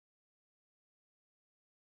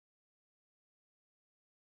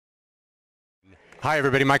Hi,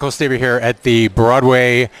 everybody. Michael Stevie here at the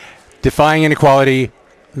Broadway Defying Inequality,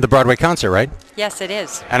 the Broadway concert, right? Yes, it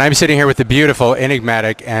is. And I'm sitting here with the beautiful,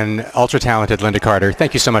 enigmatic, and ultra-talented Lynda Carter.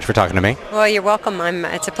 Thank you so much for talking to me. Well, you're welcome.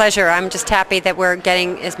 It's a pleasure. I'm just happy that we're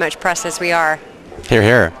getting as much press as we are. Hear,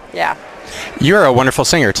 hear. Yeah. You're a wonderful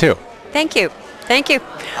singer, too. Thank you. Thank you.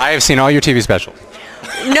 I have seen all your TV specials.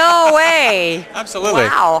 No way. Absolutely.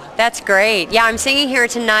 Wow, that's great. Yeah, I'm singing here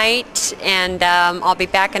tonight, and I'll be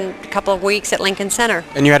back in a couple of weeks at Lincoln Center.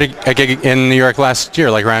 And you had a gig in New York last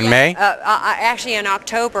year, like around May? Actually in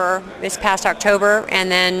October, this past October,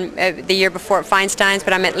 and then the year before at Feinstein's,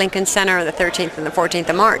 but I'm at Lincoln Center the 13th and the 14th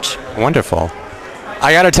of March. Wonderful.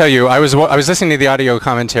 I got to tell you, I was listening to the audio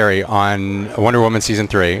commentary on Wonder Woman Season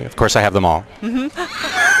 3. Of course, I have them all.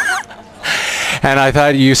 And I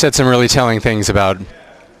thought you said some really telling things about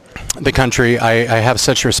the country. I have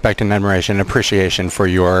such respect and admiration and appreciation for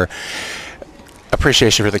your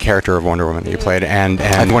appreciation for the character of Wonder Woman that you played. And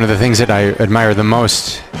one of the things that I admire the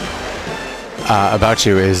most about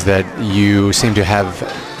you is that you seem to have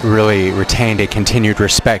really retained a continued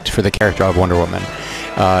respect for the character of Wonder Woman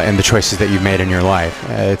and the choices that you've made in your life.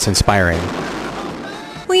 It's inspiring.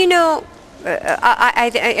 Well, you know,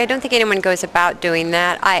 I don't think anyone goes about doing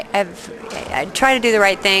that. I try to do the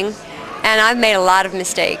right thing, and I've made a lot of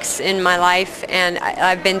mistakes in my life, and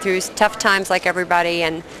I've been through tough times like everybody,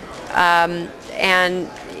 and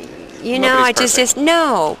you know, I just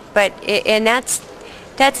no, but and that's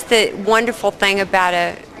the wonderful thing about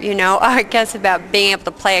I guess about being able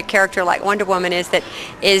to play a character like Wonder Woman is that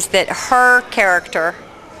her character,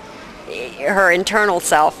 her internal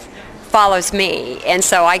self, follows me, and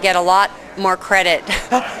so I get a lot more credit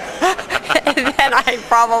than I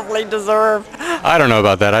probably deserve. I don't know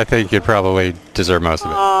about that. I think you'd probably deserve most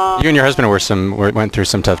of it. You and your husband went through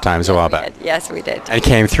some tough times a while back. Yes, we did. And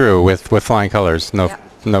came through with flying colors. No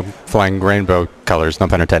flying rainbow colors, no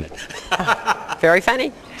pun intended. Very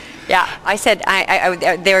funny. Yeah, I said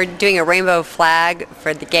they were doing a rainbow flag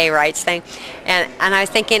for the gay rights thing, and I was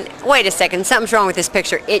thinking, wait a second, something's wrong with this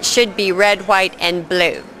picture. It should be red, white, and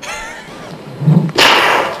blue.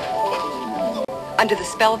 Under the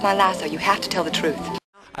spell of my lasso, you have to tell the truth.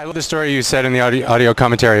 I love the story you said in the audio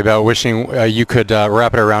commentary about wishing you could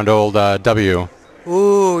wrap it around old W.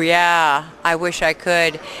 Ooh, yeah, I wish I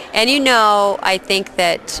could. And you know, I think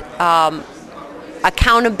that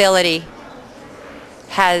accountability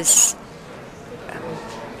has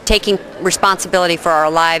taking responsibility for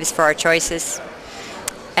our lives, for our choices,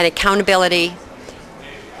 and accountability,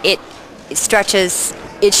 it stretches,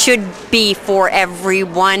 it should be for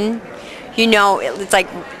everyone. You know,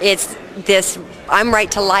 it's this, I'm right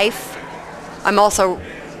to life. I'm also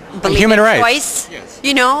believing human rights. Choice. Yes.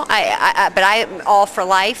 You know, but I'm all for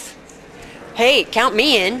life. Hey, count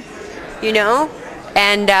me in, you know?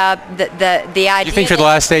 And the idea. You think for the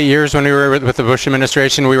last 8 years when we were with the Bush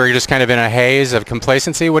administration, we were just kind of in a haze of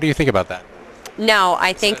complacency? What do you think about that? No,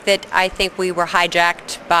 I think we were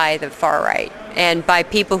hijacked by the far right and by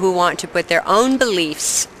people who want to put their own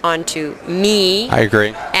beliefs onto me. I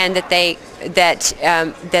agree. And that they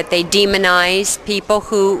demonize people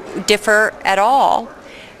who differ at all,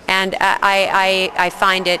 and I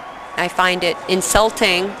find it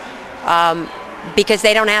insulting because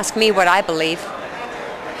they don't ask me what I believe.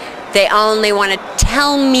 They only want to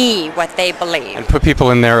tell me what they believe. And put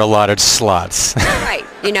people in their allotted slots. Right.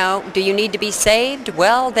 You know, do you need to be saved?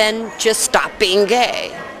 Well, then just stop being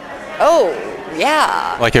gay. Oh,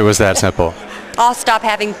 yeah. Like it was that simple. I'll stop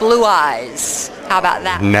having blue eyes. How about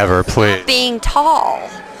that? Never, please. Stop being tall.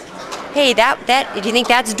 Hey, do you think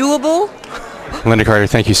that's doable? Lynda Carter,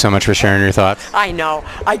 thank you so much for sharing your thoughts. I know.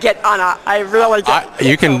 I really get.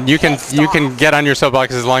 You can get on your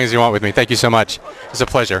soapbox as long as you want with me. Thank you so much. It's a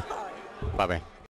pleasure. Bye-bye.